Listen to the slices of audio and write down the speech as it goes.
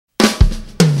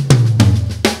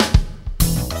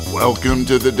Welcome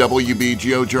to the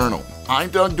WBGO Journal. I'm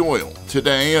Doug Doyle.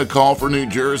 Today, a call for New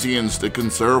Jerseyans to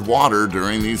conserve water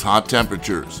during these hot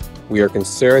temperatures. We are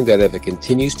concerned that if it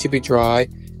continues to be dry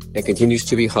and continues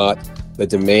to be hot, the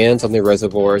demands on the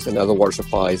reservoirs and other water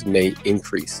supplies may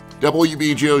increase.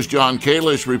 WBGO's John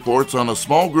Kalish reports on a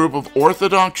small group of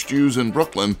Orthodox Jews in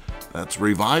Brooklyn that's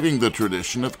reviving the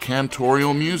tradition of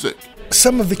cantorial music.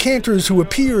 Some of the cantors who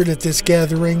appeared at this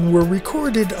gathering were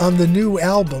recorded on the new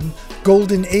album,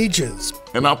 Golden Ages.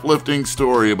 An uplifting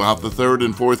story about the 3rd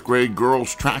and 4th grade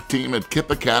girls track team at Kipp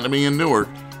Academy in Newark,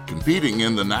 competing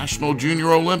in the National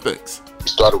Junior Olympics. We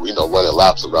started, running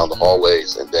laps around the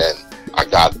hallways, and then I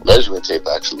got measuring tape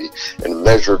actually and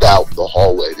measured out the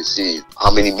hallway to see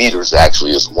how many meters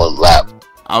actually is one lap.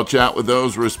 I'll chat with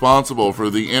those responsible for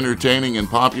the entertaining and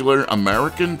popular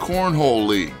American Cornhole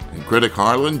League. And critic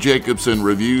Harlan Jacobson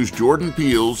reviews Jordan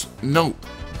Peele's Nope.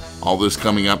 All this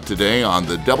coming up today on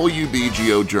the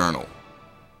WBGO Journal.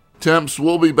 Temps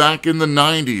will be back in the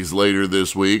 90s later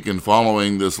this week, and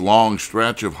following this long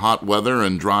stretch of hot weather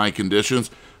and dry conditions,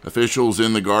 officials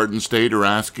in the Garden State are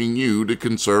asking you to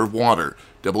conserve water.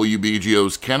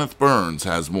 WBGO's Kenneth Burns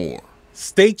has more.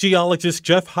 State geologist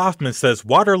Jeff Hoffman says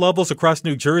water levels across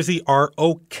New Jersey are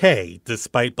okay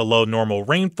despite below normal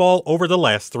rainfall over the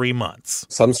last 3 months.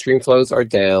 Some stream flows are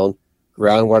down,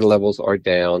 groundwater levels are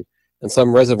down, and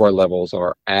some reservoir levels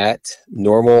are at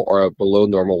normal or below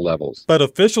normal levels. But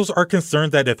officials are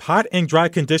concerned that if hot and dry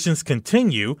conditions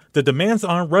continue, the demands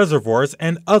on reservoirs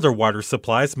and other water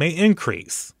supplies may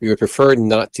increase. We would prefer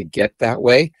not to get that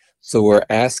way, so we're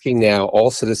asking now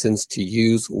all citizens to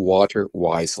use water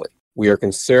wisely. We are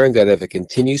concerned that if it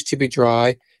continues to be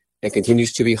dry and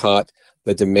continues to be hot,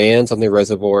 the demands on the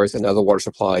reservoirs and other water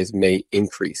supplies may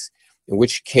increase, in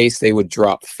which case they would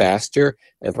drop faster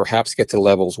and perhaps get to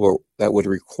levels that would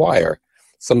require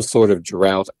some sort of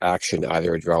drought action,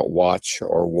 either a drought watch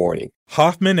or warning.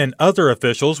 Hoffman and other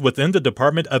officials within the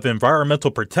Department of Environmental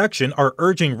Protection are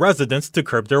urging residents to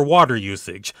curb their water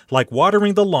usage, like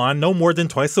watering the lawn no more than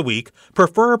twice a week,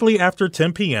 preferably after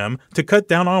 10 p.m., to cut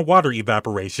down on water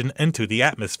evaporation into the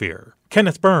atmosphere.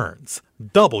 Kenneth Burns,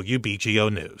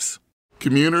 WBGO News.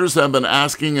 Commuters have been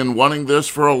asking and wanting this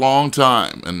for a long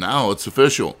time, and now it's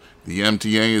official. The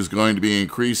MTA is going to be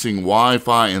increasing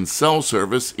Wi-Fi and cell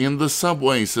service in the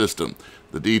subway system.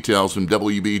 The details from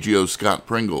WBGO's Scott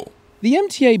Pringle. The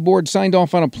MTA board signed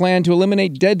off on a plan to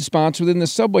eliminate dead spots within the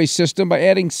subway system by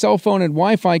adding cell phone and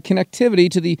Wi-Fi connectivity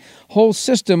to the whole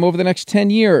system over the next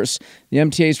 10 years. The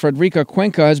MTA's Frederica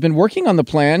Cuenca has been working on the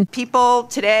plan. People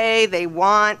today, they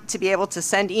want to be able to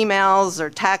send emails or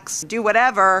texts, do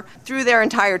whatever through their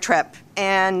entire trip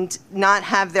and not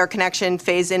have their connection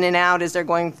phase in and out as they're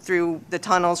going through the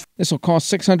tunnels. This will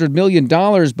cost $600 million,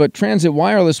 but Transit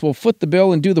Wireless will foot the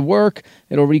bill and do the work.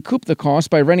 It'll recoup the cost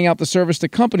by renting out the service to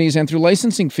companies and through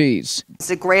licensing fees. It's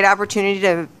a great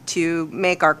opportunity to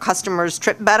make our customers'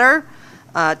 trip better,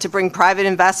 to bring private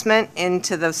investment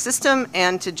into the system,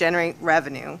 and to generate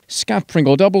revenue. Scott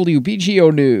Pringle,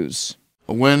 WBGO News.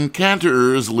 When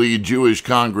cantors lead Jewish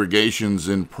congregations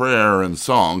in prayer and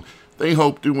song, they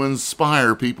hope to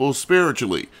inspire people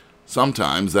spiritually.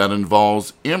 Sometimes that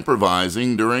involves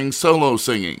improvising during solo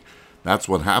singing. That's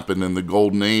what happened in the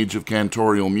golden age of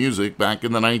cantorial music back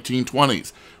in the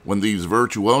 1920s, when these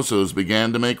virtuosos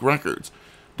began to make records.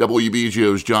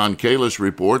 WBGO's John Kalish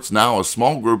reports now a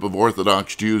small group of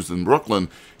Orthodox Jews in Brooklyn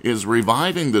is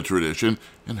reviving the tradition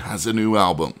and has a new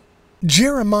album.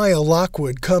 Jeremiah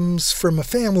Lockwood comes from a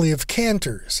family of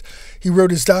cantors. He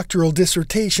wrote his doctoral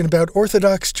dissertation about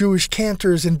Orthodox Jewish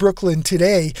cantors in Brooklyn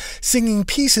today, singing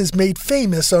pieces made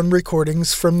famous on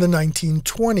recordings from the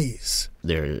 1920s.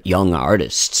 They're young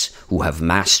artists who have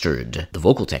mastered the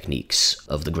vocal techniques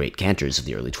of the great cantors of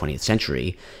the early 20th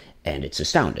century, and it's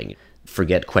astounding.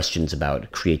 Forget questions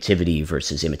about creativity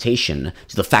versus imitation.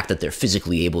 The fact that they're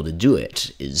physically able to do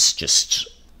it is just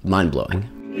mind-blowing.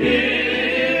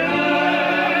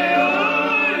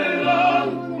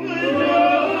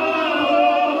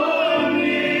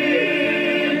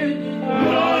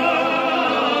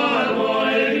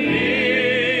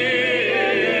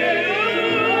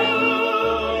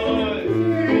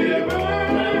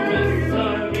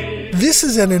 This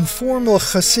is an informal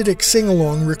Hasidic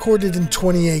sing-along recorded in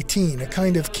 2018, a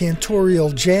kind of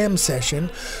cantorial jam session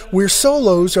where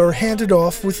solos are handed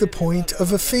off with the point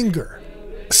of a finger.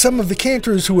 Some of the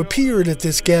cantors who appeared at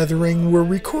this gathering were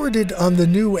recorded on the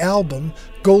new album,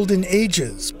 Golden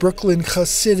Ages, Brooklyn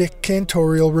Hasidic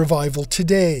Cantorial Revival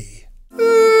Today.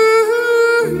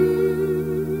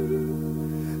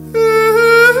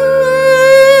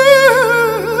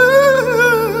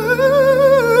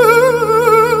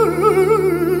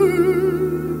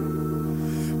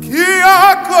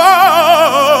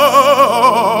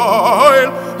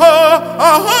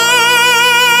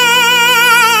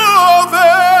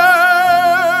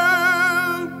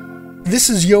 This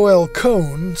is Yoel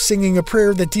Cohn singing a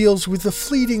prayer that deals with the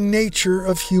fleeting nature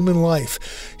of human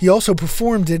life. He also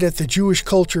performed it at the Jewish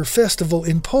Culture Festival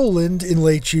in Poland in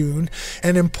late June,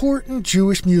 an important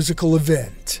Jewish musical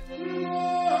event.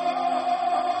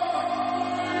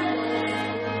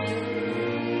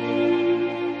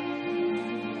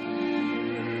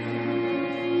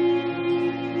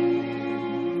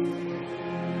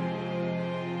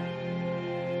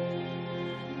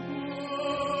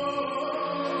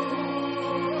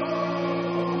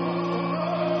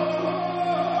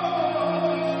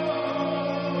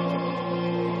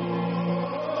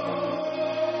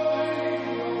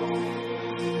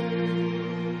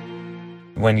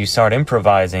 When you start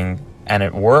improvising and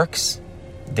it works,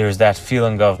 there's that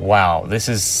feeling of, wow, this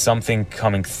is something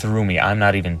coming through me. I'm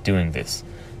not even doing this.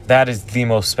 That is the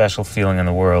most special feeling in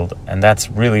the world, and that's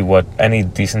really what any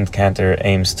decent cantor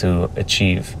aims to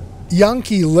achieve.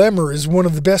 Yankee Lemmer is one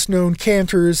of the best-known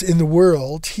cantors in the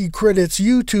world. He credits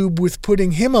YouTube with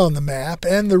putting him on the map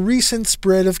and the recent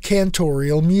spread of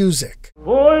cantorial music.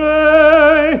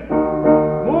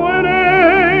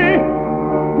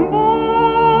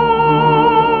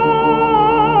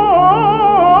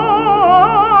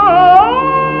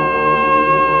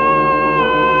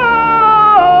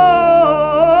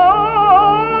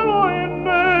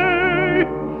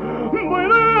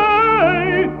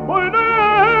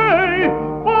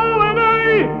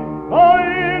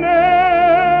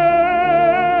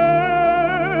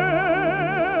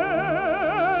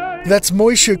 That's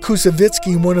Moshe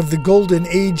Kusevitsky, one of the Golden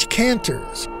Age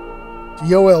cantors.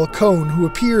 Yoel Cohn, who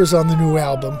appears on the new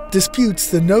album, disputes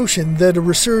the notion that a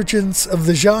resurgence of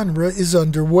the genre is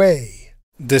underway.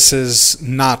 This is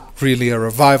not really a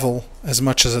revival as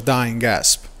much as a dying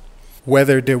gasp.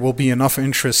 Whether there will be enough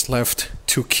interest left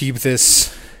to keep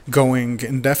this going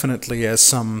indefinitely as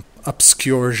some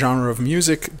obscure genre of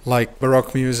music, like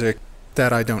Baroque music,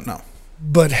 that I don't know.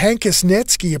 But Hank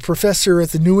Snetsky, a professor at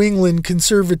the New England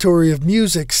Conservatory of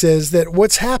Music, says that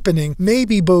what's happening may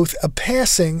be both a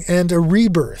passing and a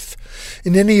rebirth.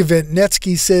 In any event,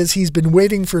 Snetsky says he's been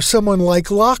waiting for someone like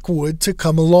Lockwood to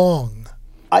come along.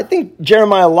 I think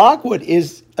Jeremiah Lockwood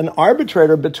is an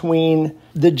arbitrator between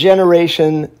the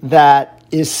generation that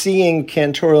is seeing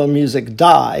cantorial music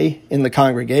die in the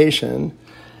congregation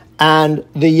and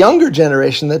the younger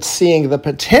generation that's seeing the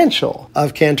potential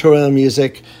of cantorial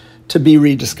music to be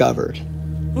rediscovered.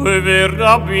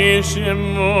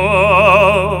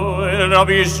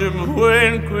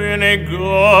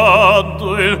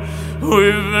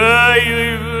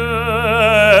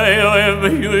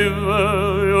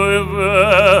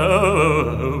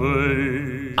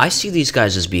 I see these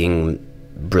guys as being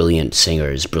brilliant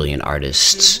singers, brilliant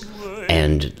artists,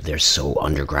 and they're so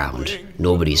underground.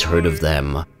 Nobody's heard of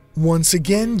them. Once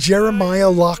again, Jeremiah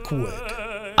Lockwood.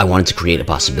 I wanted to create a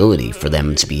possibility for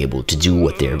them to be able to do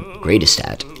what they're greatest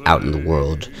at out in the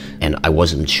world, and I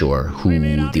wasn't sure who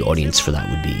the audience for that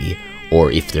would be,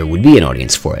 or if there would be an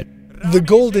audience for it. The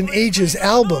Golden Ages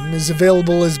album is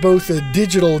available as both a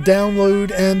digital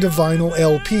download and a vinyl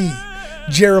LP.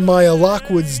 Jeremiah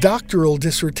Lockwood's doctoral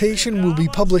dissertation will be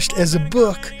published as a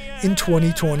book in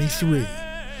 2023.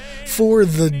 For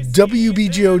the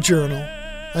WBGO Journal,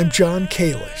 I'm John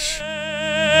Kalish.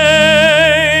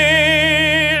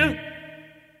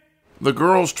 The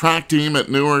girls' track team at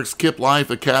Newark's Kip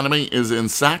Life Academy is in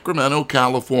Sacramento,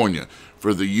 California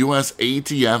for the U.S.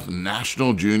 ATF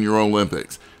National Junior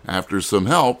Olympics after some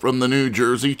help from the New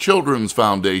Jersey Children's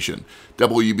Foundation.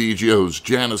 WBGO's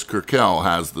Janice Kirkell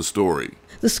has the story.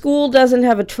 The school doesn't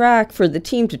have a track for the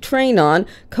team to train on.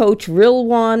 Coach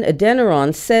Rilwan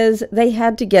Adeniran says they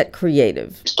had to get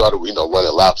creative. We started,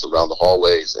 running laps around the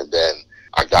hallways, and then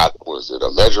I got,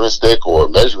 a measuring stick or a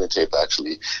measuring tape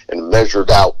actually, and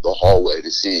measured out the hallway to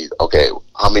see, okay,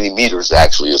 how many meters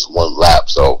actually is one lap.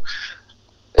 So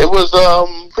it was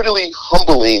pretty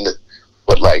humbling,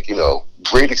 but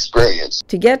great experience.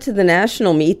 To get to the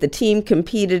national meet, the team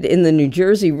competed in the New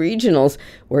Jersey regionals,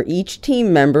 where each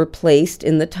team member placed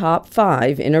in the top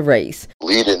 5 in a race.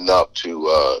 Leading up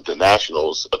to the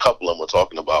nationals, a couple of them were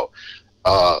talking about,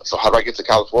 so how do I get to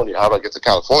California? How do I get to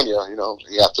California?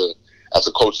 You have to, as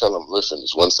a coach, tell them, listen,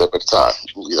 it's one step at a time.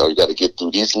 You got to get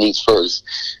through these meets first,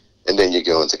 and then you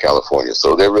go into California.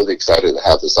 So they're really excited to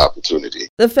have this opportunity.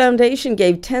 The foundation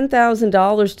gave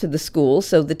 $10,000 to the school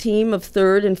so the team of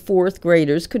 3rd and 4th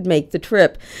graders could make the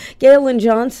trip. Galen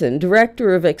Johnson,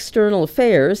 Director of External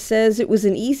Affairs, says it was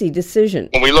an easy decision.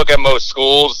 When we look at most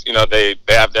schools, they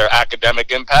have their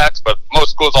academic impacts, but most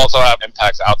schools also have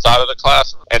impacts outside of the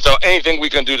classroom. And so anything we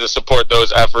can do to support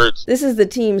those efforts. This is the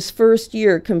team's first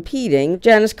year competing.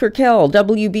 Janice Kirkell,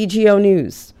 WBGO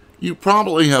News. You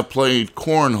probably have played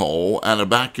cornhole at a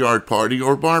backyard party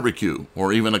or barbecue,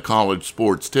 or even a college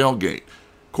sports tailgate.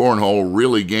 Cornhole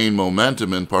really gained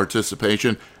momentum in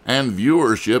participation and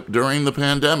viewership during the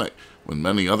pandemic, when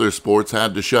many other sports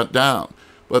had to shut down.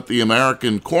 But the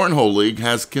American Cornhole League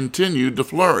has continued to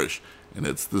flourish, and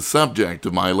it's the subject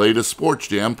of my latest Sports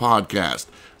Jam podcast.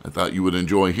 I thought you would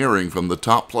enjoy hearing from the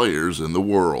top players in the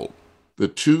world. The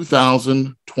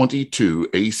 2022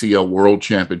 ACL World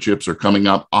Championships are coming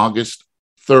up August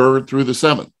 3rd through the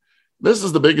 7th. This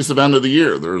is the biggest event of the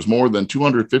year. There's more than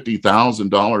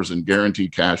 $250,000 in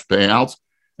guaranteed cash payouts.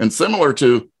 And similar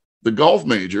to the golf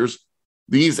majors,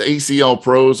 these ACL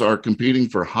pros are competing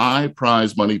for high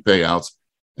prize money payouts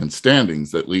and standings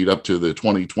that lead up to the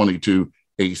 2022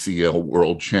 ACL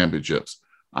World Championships.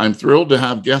 I'm thrilled to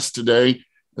have guests today.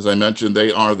 As I mentioned,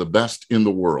 they are the best in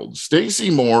the world. Stacy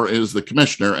Moore is the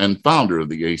commissioner and founder of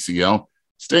the ACL.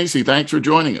 Stacy, thanks for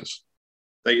joining us.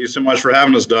 Thank you so much for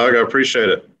having us, Doug. I appreciate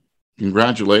it.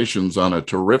 Congratulations on a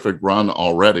terrific run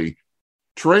already.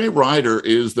 Trey Ryder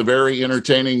is the very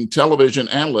entertaining television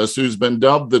analyst who's been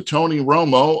dubbed the Tony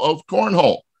Romo of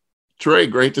cornhole. Trey,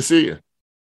 great to see you.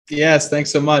 Yes,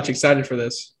 thanks so much. Excited for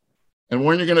this. And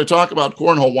when you're going to talk about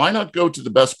cornhole, why not go to the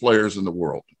best players in the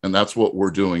world? And that's what we're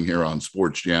doing here on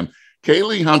Sports Jam.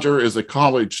 Kaylee Hunter is a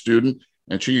college student,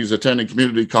 and she's attending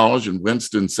community college in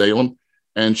Winston-Salem,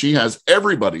 and she has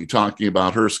everybody talking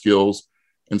about her skills.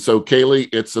 And so, Kaylee,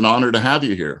 it's an honor to have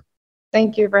you here.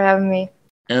 Thank you for having me.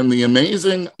 And the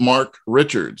amazing Mark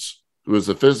Richards, who is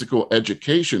a physical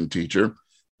education teacher,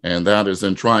 and that is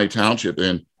in Tri Township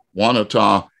in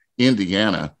Wanata,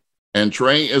 Indiana. And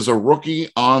Trey is a rookie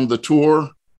on the tour,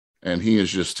 and he has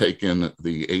just taken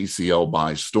the ACL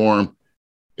by storm.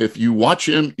 If you watch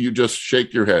him, you just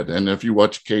shake your head. And if you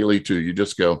watch Kaylee too, you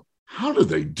just go, how do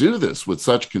they do this with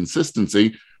such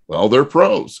consistency? Well, they're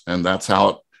pros, and that's how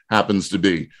it happens to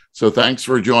be. So thanks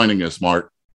for joining us,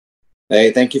 Mark.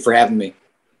 Hey, thank you for having me.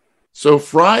 So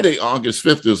Friday, August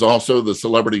 5th is also the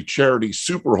Celebrity Charity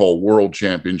Super Bowl World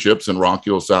Championships in Rock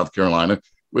Hill, South Carolina,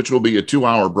 which will be a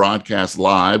 2-hour broadcast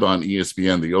live on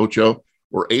ESPN The Ocho,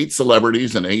 where 8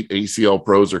 celebrities and 8 ACL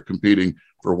pros are competing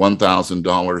for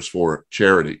 $1,000 for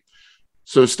charity.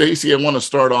 So, Stacy, I want to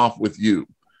start off with you.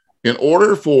 In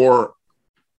order for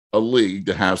a league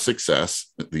to have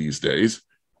success these days,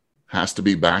 has to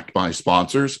be backed by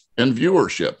sponsors and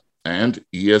viewership and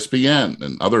ESPN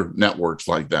and other networks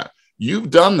like that. You've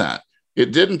done that.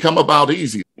 It didn't come about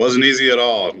easy. Wasn't easy at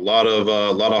all. A lot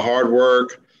of hard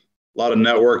work. A lot of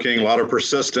networking, a lot of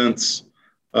persistence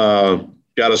got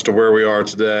us to where we are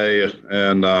today.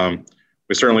 And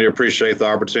we certainly appreciate the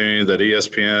opportunity that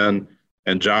ESPN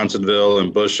and Johnsonville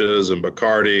and Bush's and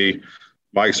Bacardi,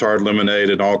 Mike's Hard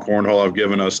Lemonade, and All Cornhole have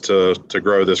given us to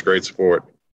grow this great sport.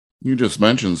 You just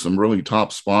mentioned some really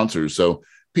top sponsors. So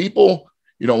people,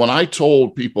 when I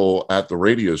told people at the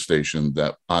radio station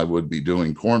that I would be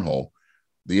doing cornhole,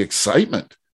 the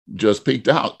excitement just peaked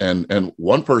out, and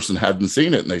one person hadn't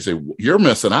seen it, and they say, you're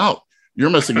missing out. You're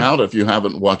missing out if you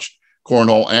haven't watched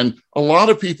cornhole. And a lot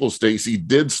of people, Stacy,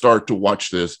 did start to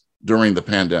watch this during the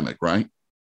pandemic, right?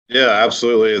 Yeah,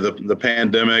 absolutely. The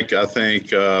pandemic, I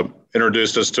think,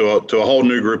 introduced us to a whole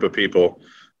new group of people,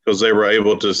 because they were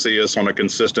able to see us on a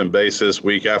consistent basis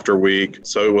week after week.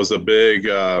 So it was a big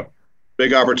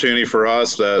opportunity for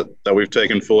us that we've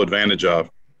taken full advantage of.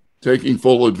 Taking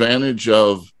full advantage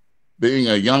of being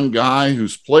a young guy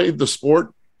who's played the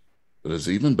sport, but is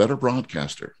even better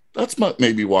broadcaster. That's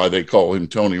maybe why they call him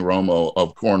Tony Romo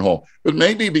of cornhole, but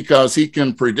maybe because he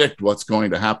can predict what's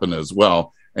going to happen as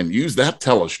well and use that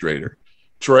telestrator.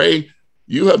 Trey,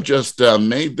 you have just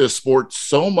made this sport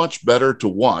so much better to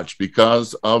watch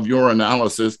because of your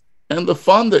analysis and the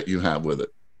fun that you have with it.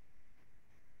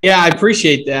 Yeah, I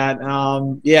appreciate that.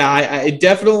 I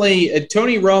definitely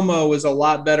Tony Romo was a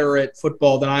lot better at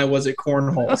football than I was at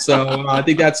cornhole. So I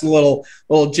think that's a little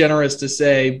generous to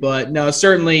say, but no,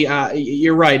 certainly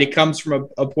you're right. It comes from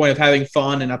a point of having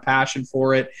fun and a passion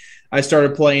for it. I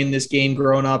started playing this game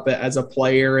growing up as a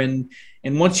player, and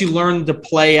once you learn to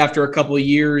play after a couple of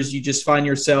years, you just find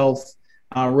yourself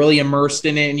really immersed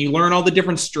in it, and you learn all the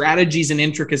different strategies and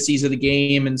intricacies of the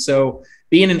game. And so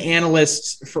being an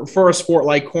analyst for a sport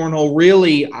like cornhole,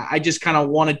 really, I just kind of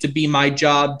wanted to be my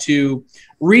job to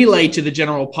relay to the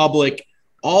general public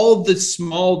all of the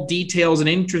small details and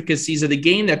intricacies of the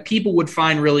game that people would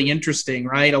find really interesting,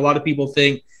 right? A lot of people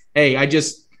think, hey,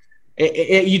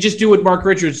 you just do what Mark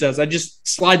Richards does. I just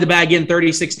slide the bag in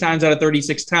 36 times out of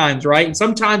 36 times, right? And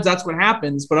sometimes that's what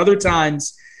happens, but other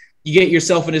times you get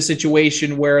yourself in a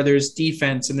situation where there's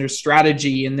defense and there's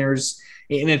strategy and there's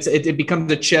and it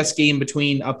becomes a chess game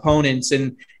between opponents.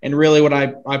 And really what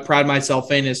I pride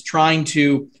myself in is trying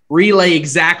to relay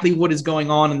exactly what is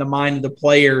going on in the mind of the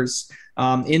players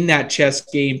in that chess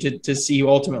game to see who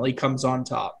ultimately comes on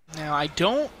top. Now, I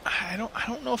don't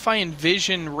know if I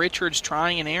envision Richards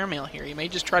trying an airmail here. He may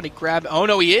just try to grab. Oh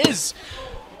no, he is,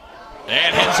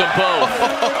 and hits them both.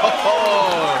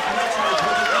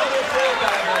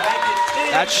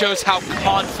 That shows how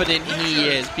confident he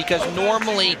is, because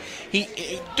normally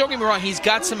don't get me wrong, he's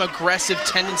got some aggressive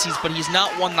tendencies, but he's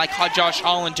not one like Josh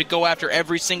Holland to go after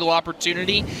every single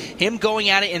opportunity. Him going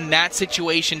at it in that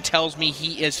situation tells me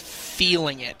he is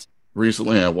feeling it.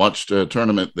 Recently, I watched a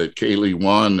tournament that Kaylee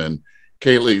won, and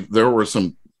Kaylee, there were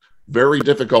some very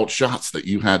difficult shots that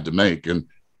you had to make, and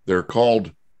they're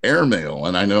called airmail,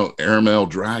 and I know airmail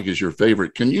drag is your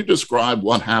favorite. Can you describe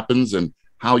what happens and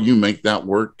how you make that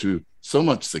work to so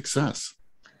much success?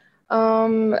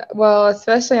 Well,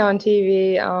 especially on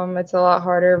TV, it's a lot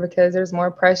harder because there's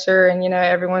more pressure and,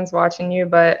 everyone's watching you,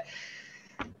 but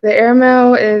the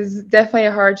airmail is definitely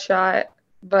a hard shot,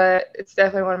 but it's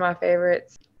definitely one of my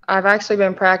favorites. I've actually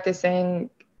been practicing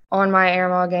on my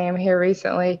airmail game here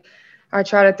recently. I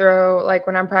try to throw,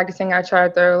 when I'm practicing, I try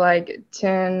to throw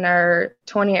 10 or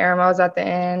 20 airmails at the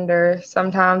end, or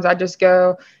sometimes I just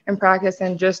go and practice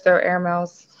and just throw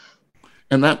airmails.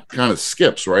 And that kind of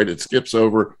skips, right? It skips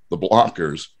over the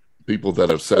blockers, people that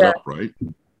have set up, right?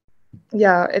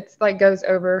 Yeah, it's goes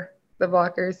over the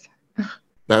blockers.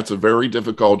 That's a very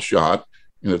difficult shot,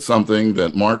 and it's something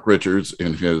that Mark Richards,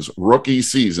 in his rookie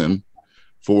season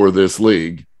for this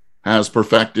league, has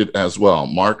perfected as well.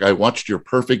 Mark, I watched your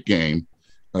perfect game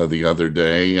the other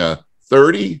day,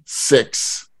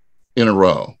 36 in a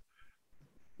row.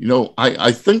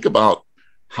 I think about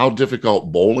how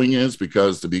difficult bowling is,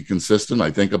 because to be consistent,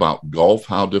 I think about golf,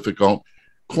 how difficult.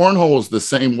 Cornhole is the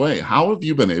same way. How have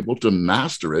you been able to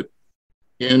master it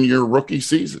in your rookie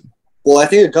season? Well, I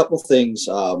think a couple things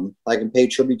I can pay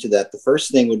tribute to that. The first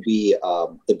thing would be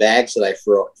the bags that I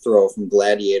throw from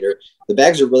Gladiator. The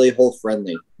bags are really hole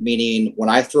friendly, meaning when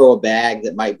I throw a bag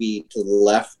that might be to the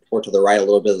left or to the right a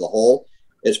little bit of the hole,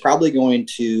 it's probably going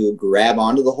to grab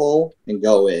onto the hole and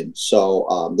go in.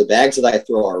 So the bags that I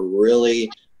throw are really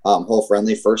hole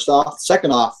friendly, first off.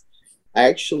 Second off, I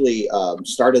actually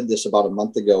started this about a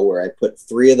month ago where I put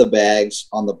 3 of the bags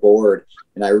on the board,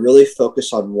 and I really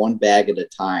focus on one bag at a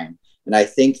time. And I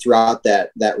think throughout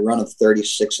that run of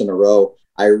 36 in a row,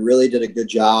 I really did a good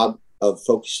job of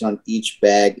focusing on each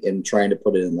bag and trying to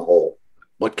put it in the hole.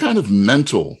 What kind of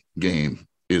mental game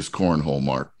is cornhole,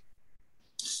 Mark?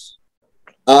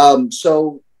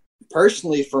 So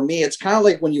personally, for me, it's kind of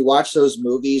like when you watch those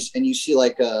movies and you see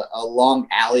a long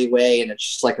alleyway and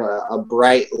it's just a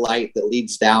bright light that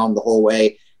leads down the whole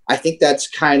way. I think that's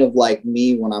kind of like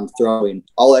me when I'm throwing.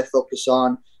 All I focus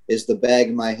on is the bag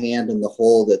in my hand and the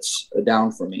hole that's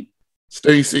down for me.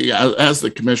 Stacy, as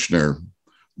the commissioner,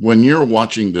 when you're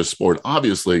watching this sport,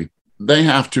 obviously they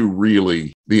have to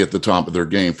really be at the top of their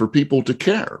game for people to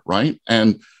care, right?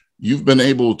 And you've been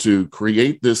able to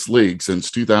create this league since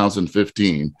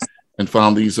 2015 and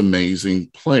found these amazing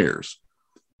players.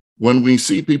 When we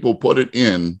see people put it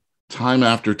in time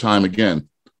after time again,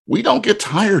 we don't get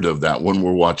tired of that when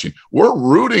we're watching. We're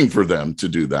rooting for them to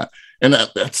do that. And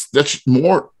that's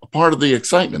more a part of the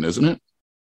excitement, isn't it?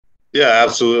 Yeah,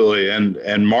 absolutely.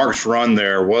 And Mark's run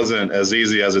there wasn't as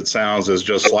easy as it sounds as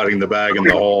just sliding the bag in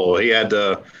the hole. He had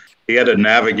to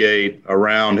navigate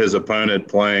around his opponent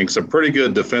playing some pretty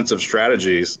good defensive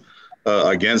strategies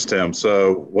against him.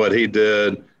 So what he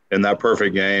did in that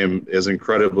perfect game is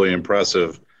incredibly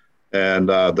impressive. And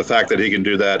the fact that he can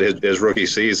do that his rookie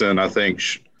season, I think,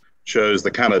 shows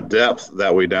the kind of depth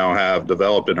that we now have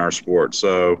developed in our sport.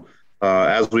 So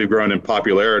as we've grown in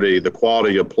popularity, the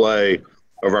quality of play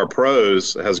of our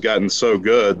pros has gotten so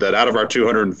good that out of our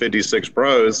 256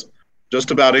 pros,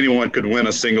 just about anyone could win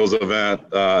a singles event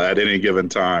at any given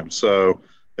time. So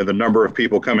and the number of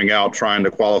people coming out trying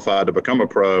to qualify to become a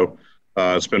pro,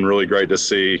 it's been really great to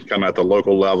see kind of at the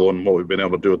local level and what we've been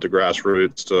able to do at the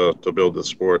grassroots to build this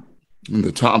sport. And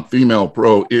the top female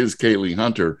pro is Kaylee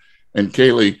Hunter. And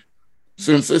Kaylee,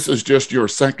 since this is just your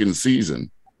second season,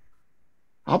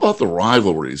 how about the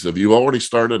rivalries? Have you already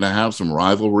started to have some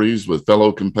rivalries with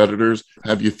fellow competitors?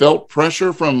 Have you felt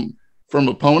pressure from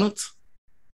opponents?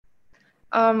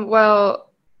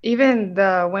 Well, even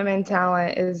the women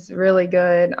talent is really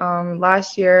good.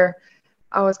 Last year,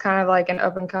 I was kind of like an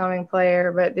up-and-coming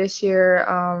player, but this year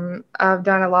I've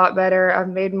done a lot better. I've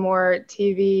made more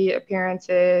TV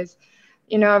appearances.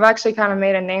 I've actually kind of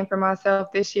made a name for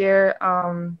myself this year.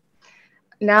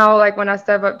 Now, when I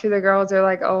step up to the girls, they're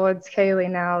like, oh, it's Kaylee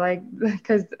now,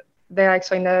 because they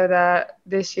actually know that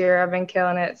this year I've been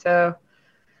killing it. So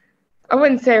I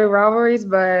wouldn't say rivalries,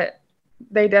 but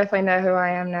they definitely know who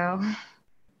I am now.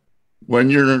 When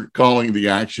you're calling the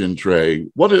action, Trey,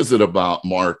 what is it about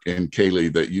Mark and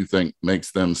Kaylee that you think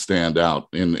makes them stand out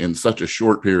in such a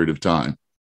short period of time?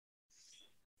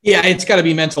 Yeah, it's got to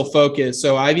be mental focus.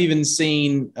 So I've even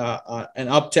seen an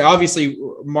uptick. Obviously,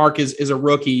 Mark is a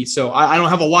rookie, so I don't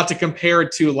have a lot to compare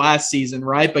it to last season,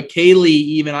 right? But Kaylee,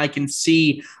 even I can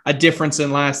see a difference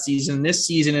in last season. This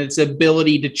season, it's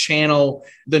ability to channel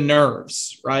the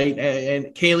nerves, right? And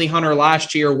Kaylee Hunter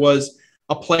last year was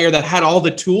a player that had all the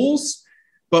tools,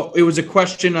 but it was a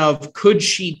question of could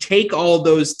she take all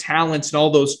those talents and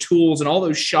all those tools and all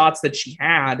those shots that she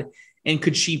had, and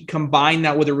could she combine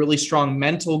that with a really strong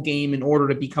mental game in order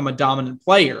to become a dominant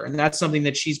player? And that's something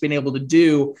that she's been able to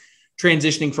do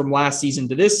transitioning from last season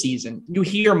to this season. You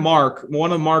hear Mark,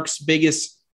 one of Mark's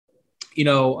biggest,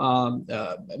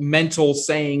 mental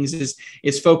sayings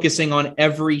is focusing on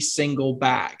every single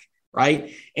bag,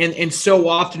 right? And so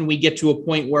often we get to a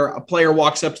point where a player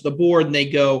walks up to the board and they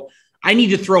go, I need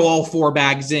to throw all 4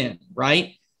 bags in,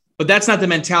 right? But that's not the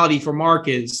mentality for Mark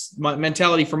is. My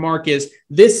mentality for Mark is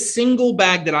this single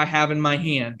bag that I have in my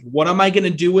hand. What am I going to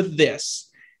do with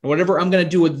this? And whatever I'm going to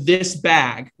do with this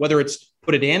bag, whether it's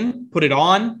put it in, put it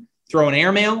on, throw an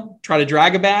airmail, try to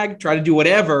drag a bag, try to do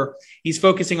whatever, he's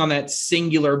focusing on that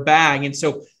singular bag. And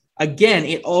so, again,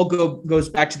 it all goes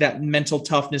back to that mental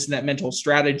toughness and that mental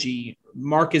strategy.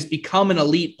 Mark has become an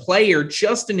elite player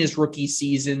just in his rookie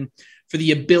season for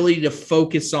the ability to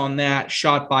focus on that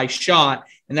shot by shot.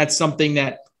 And that's something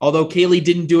that, although Kaylee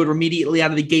didn't do it immediately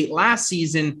out of the gate last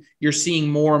season, you're seeing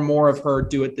more and more of her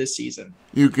do it this season.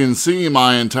 You can see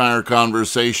my entire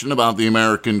conversation about the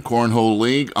American Cornhole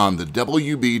League on the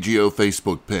WBGO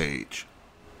Facebook page.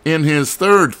 In his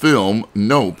third film,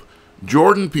 Nope,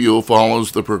 Jordan Peele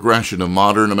follows the progression of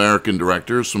modern American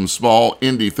directors from small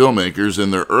indie filmmakers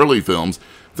in their early films,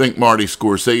 think Marty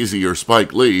Scorsese or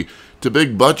Spike Lee, to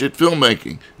big-budget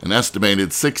filmmaking, an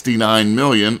estimated $69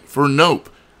 million for Nope.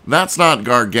 That's not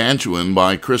gargantuan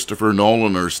by Christopher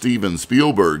Nolan or Steven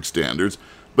Spielberg standards,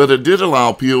 but it did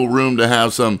allow Peele room to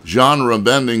have some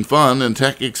genre-bending fun and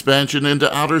tech expansion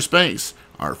into outer space.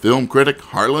 Our film critic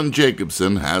Harlan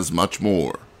Jacobson has much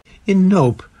more. In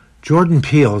Nope, Jordan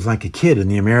Peele is like a kid in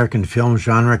the American film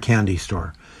genre candy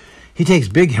store. He takes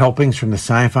big helpings from the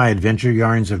sci-fi adventure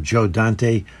yarns of Joe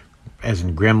Dante, as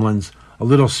in Gremlins, a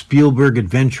little Spielberg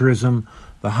adventurism,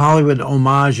 the Hollywood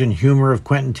homage and humor of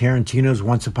Quentin Tarantino's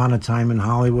Once Upon a Time in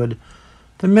Hollywood,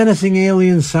 the menacing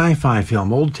alien sci-fi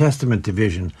film Old Testament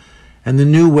division, and the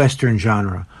new Western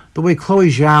genre, the way Chloe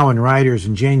Zhao in Riders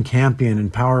and Jane Campion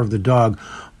in Power of the Dog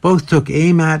both took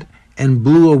aim at and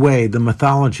blew away the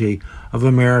mythology of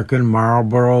American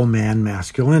Marlboro Man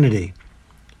masculinity.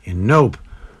 In Nope,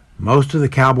 most of the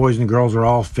cowboys and girls are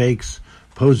all fakes,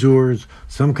 poseurs,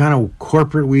 some kind of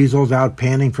corporate weasels out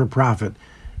panning for profit,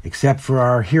 except for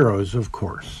our heroes, of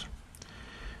course.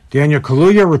 Daniel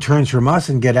Kaluuya returns from Us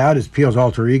and Get Out as Peele's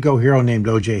alter ego hero named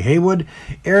O.J. Haywood,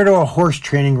 heir to a horse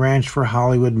training ranch for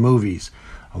Hollywood movies,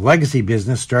 a legacy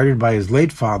business started by his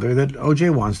late father that O.J.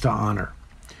 wants to honor.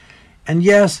 And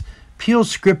yes,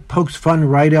 Peele's script pokes fun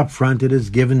right up front at his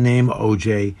given name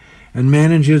O.J. and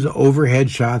manages overhead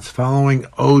shots following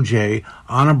O.J.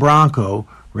 on a Bronco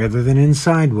rather than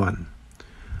inside one.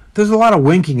 There's a lot of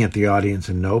winking at the audience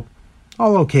in Nope,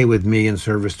 all okay with me in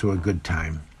service to a good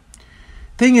time.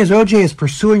 Thing is, O.J. is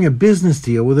pursuing a business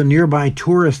deal with a nearby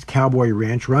tourist cowboy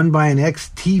ranch run by an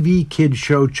ex-TV kid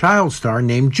show child star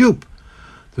named Jupe,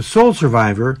 the sole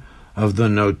survivor of the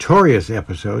notorious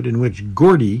episode in which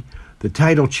Gordy, the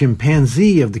title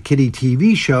chimpanzee of the kiddie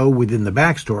TV show within the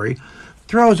backstory,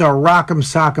 throws a rock'em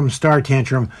sock'em star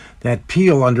tantrum that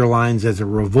Peele underlines as a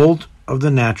revolt of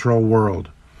the natural world.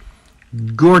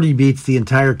 Gordy beats the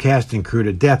entire cast and crew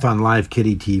to death on live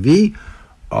kiddie TV,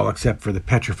 all except for the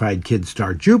petrified kid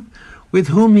star Jupe, with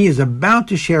whom he is about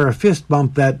to share a fist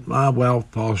bump that,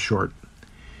 falls short.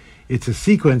 It's a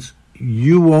sequence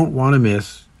you won't want to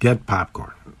miss. Get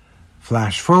popcorn.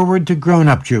 Flash forward to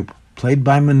grown-up Jupe, played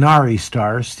by Minari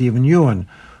star Stephen Ewan,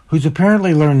 who's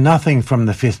apparently learned nothing from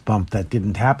the fist bump that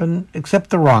didn't happen, except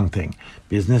the wrong thing.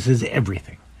 Business is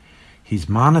everything. He's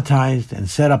monetized and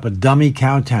set up a dummy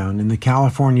cow town in the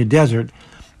California desert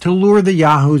to lure the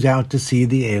yahoos out to see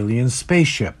the alien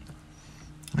spaceship.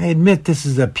 I admit this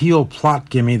is a Peele plot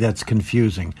gimme that's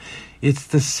confusing. It's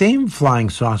the same flying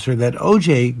saucer that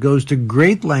O.J. goes to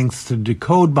great lengths to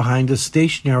decode behind a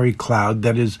stationary cloud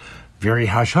that is very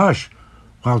hush-hush,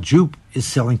 while Jupe is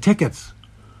selling tickets.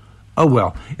 Oh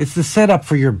well, it's the setup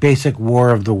for your basic War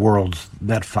of the Worlds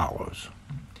that follows.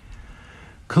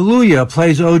 Kaluuya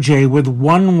plays O.J. with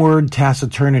one-word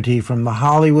taciturnity from the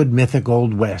Hollywood mythic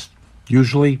Old West,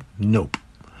 usually Nope,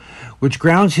 which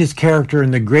grounds his character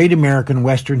in the great American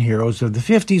Western heroes of the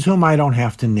 50s whom I don't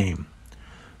have to name.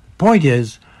 The point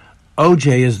is,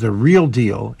 O.J. is the real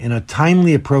deal in a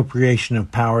timely appropriation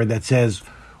of power that says,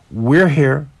 we're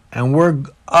here and we're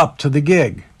up to the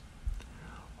gig.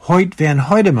 Hoyt van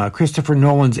Hoytema, Christopher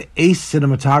Nolan's ace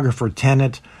cinematographer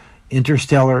Tenet,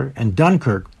 Interstellar, and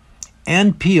Dunkirk,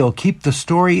 and Peele keep the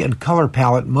story and color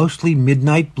palette mostly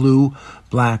midnight blue,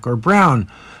 black, or brown,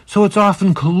 so it's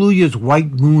often Kaluuya's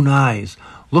white moon eyes,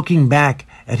 looking back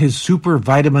at his super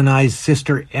vitaminized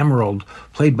sister Emerald,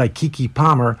 played by Keke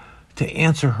Palmer, to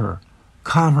answer her,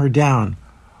 calm her down,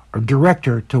 or direct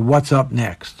her to what's up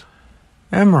next.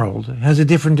 Emerald has a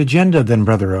different agenda than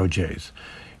Brother O.J.'s.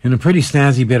 In a pretty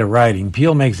snazzy bit of writing,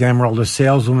 Peele makes Emerald a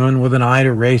saleswoman with an eye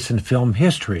to race and film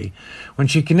history when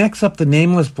she connects up the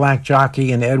nameless black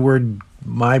jockey in Edward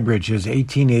Muybridge's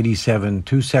 1887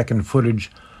 two-second footage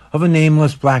of a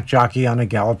nameless black jockey on a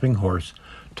galloping horse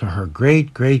to her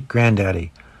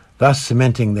great-great-granddaddy, thus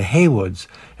cementing the Haywoods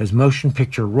as motion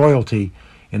picture royalty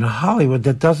in a Hollywood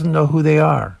that doesn't know who they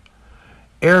are.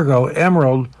 Ergo,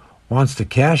 Emerald wants to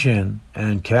cash in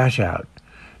and cash out.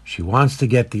 She wants to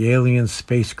get the alien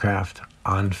spacecraft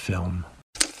on film.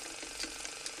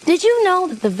 Did you know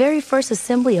that the very first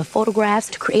assembly of photographs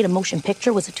to create a motion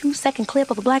picture was a 2-second clip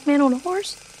of a black man on a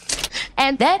horse?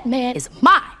 And that man is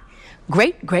my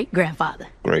great-great-grandfather.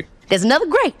 Great. There's another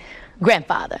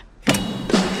great-grandfather.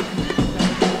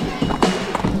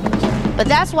 But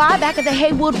that's why back at the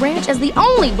Haywood Ranch, as the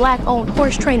only black-owned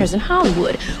horse trainers in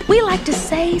Hollywood, we like to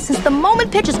say, since the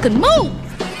moment pictures could move,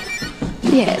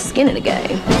 we had skin in the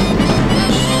game.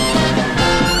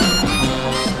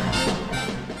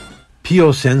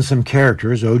 Peele sends some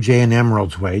characters, O.J. and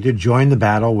Emerald's way, to join the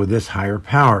battle with this higher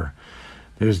power.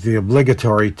 There's the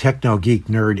obligatory techno-geek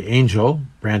nerd Angel,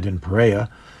 Brandon Perea,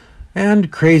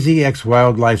 and crazy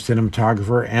ex-wildlife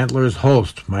cinematographer Antlers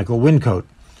Holst, Michael Wincote,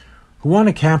 who want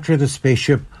to capture the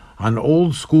spaceship on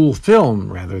old-school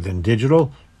film rather than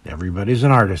digital. Everybody's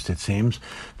an artist, it seems.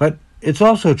 But it's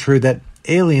also true that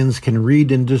aliens can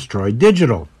read and destroy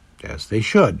digital, as they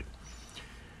should.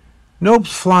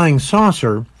 Nope's flying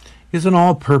saucer is an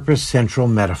all-purpose central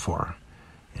metaphor.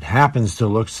 It happens to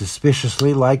look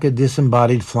suspiciously like a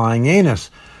disembodied flying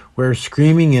anus, where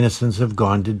screaming innocents have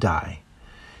gone to die.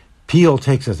 Peele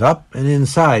takes us up and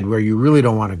inside where you really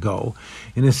don't want to go,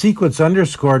 in a sequence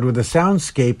underscored with a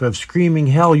soundscape of screaming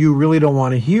hell you really don't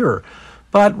want to hear,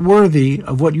 but worthy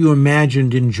of what you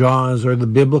imagined in Jaws or the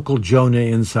biblical Jonah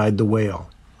inside the whale.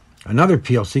 Another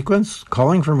Peele sequence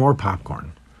calling for more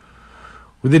popcorn.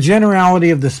 With the generality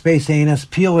of the space anus,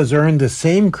 Peele has earned the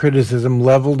same criticism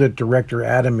leveled at director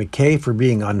Adam McKay for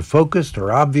being unfocused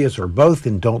or obvious or both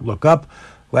in Don't Look Up,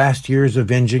 last year's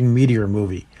Avenging Meteor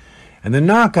movie. And the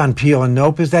knock on Peele and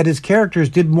Nope is that his characters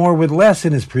did more with less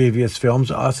in his previous films,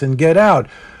 Us and Get Out,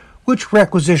 which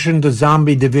requisitioned the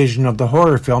zombie division of the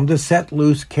horror film to set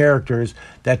loose characters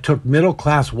that took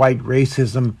middle-class white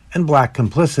racism and black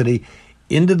complicity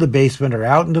into the basement or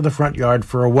out into the front yard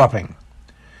for a whopping.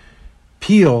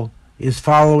 Peele is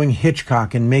following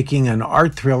Hitchcock in making an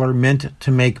art thriller meant to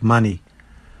make money.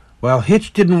 While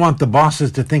Hitch didn't want the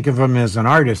bosses to think of him as an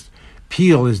artist,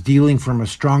 Peele is dealing from a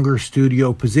stronger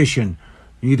studio position.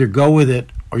 You either go with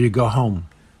it or you go home.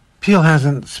 Peele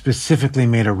hasn't specifically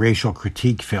made a racial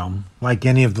critique film, like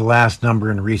any of the last number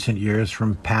in recent years,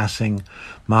 from Passing,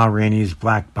 Ma Rainey's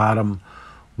Black Bottom,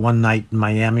 One Night in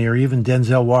Miami, or even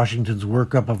Denzel Washington's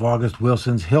workup of August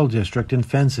Wilson's Hill District and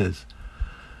Fences.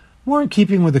 More in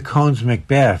keeping with the Coen's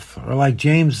Macbeth, or like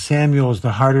James Samuel's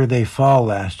The Harder They Fall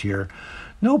last year,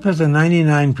 Nope has a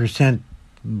 99%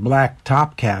 black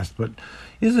top cast, but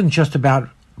isn't just about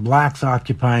blacks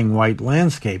occupying white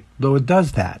landscape, though it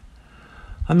does that.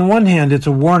 On the one hand, it's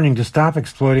a warning to stop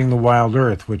exploiting the wild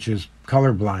earth, which is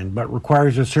colorblind, but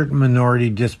requires a certain minority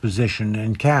disposition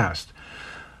and cast.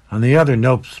 On the other,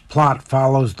 Nope's plot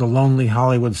follows the lonely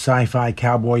Hollywood sci-fi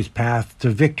cowboy's path to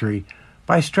victory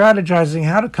by strategizing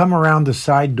how to come around the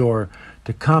side door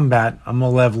to combat a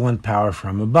malevolent power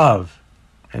from above.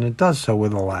 And it does so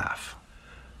with a laugh.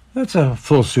 That's a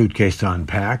full suitcase to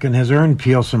unpack and has earned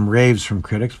Peele some raves from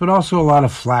critics, but also a lot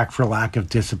of flack for lack of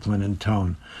discipline and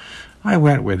tone. I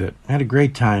went with it. Had a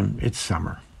great time. It's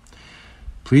summer.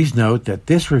 Please note that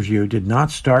this review did not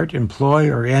start, employ,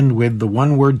 or end with the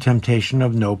one-word temptation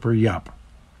of nope or yup.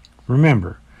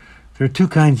 Remember, there are two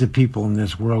kinds of people in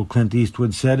this world, Clint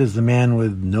Eastwood said as the man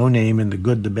with no name in The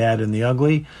Good, the Bad, and the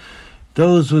Ugly.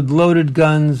 Those with loaded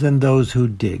guns and those who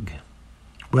dig.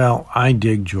 Well, I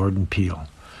dig Jordan Peele.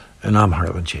 And I'm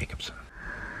Harlan Jacobson.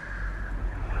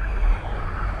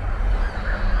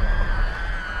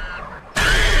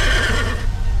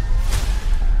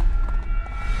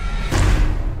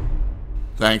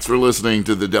 Thanks for listening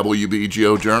to the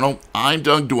WBGO Journal. I'm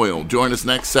Doug Doyle. Join us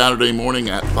next Saturday morning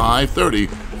at 5:30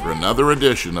 for another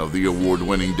edition of the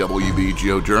award-winning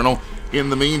WBGO Journal.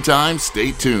 In the meantime,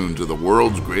 stay tuned to the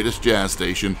world's greatest jazz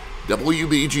station,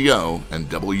 WBGO, and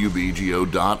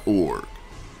WBGO.org.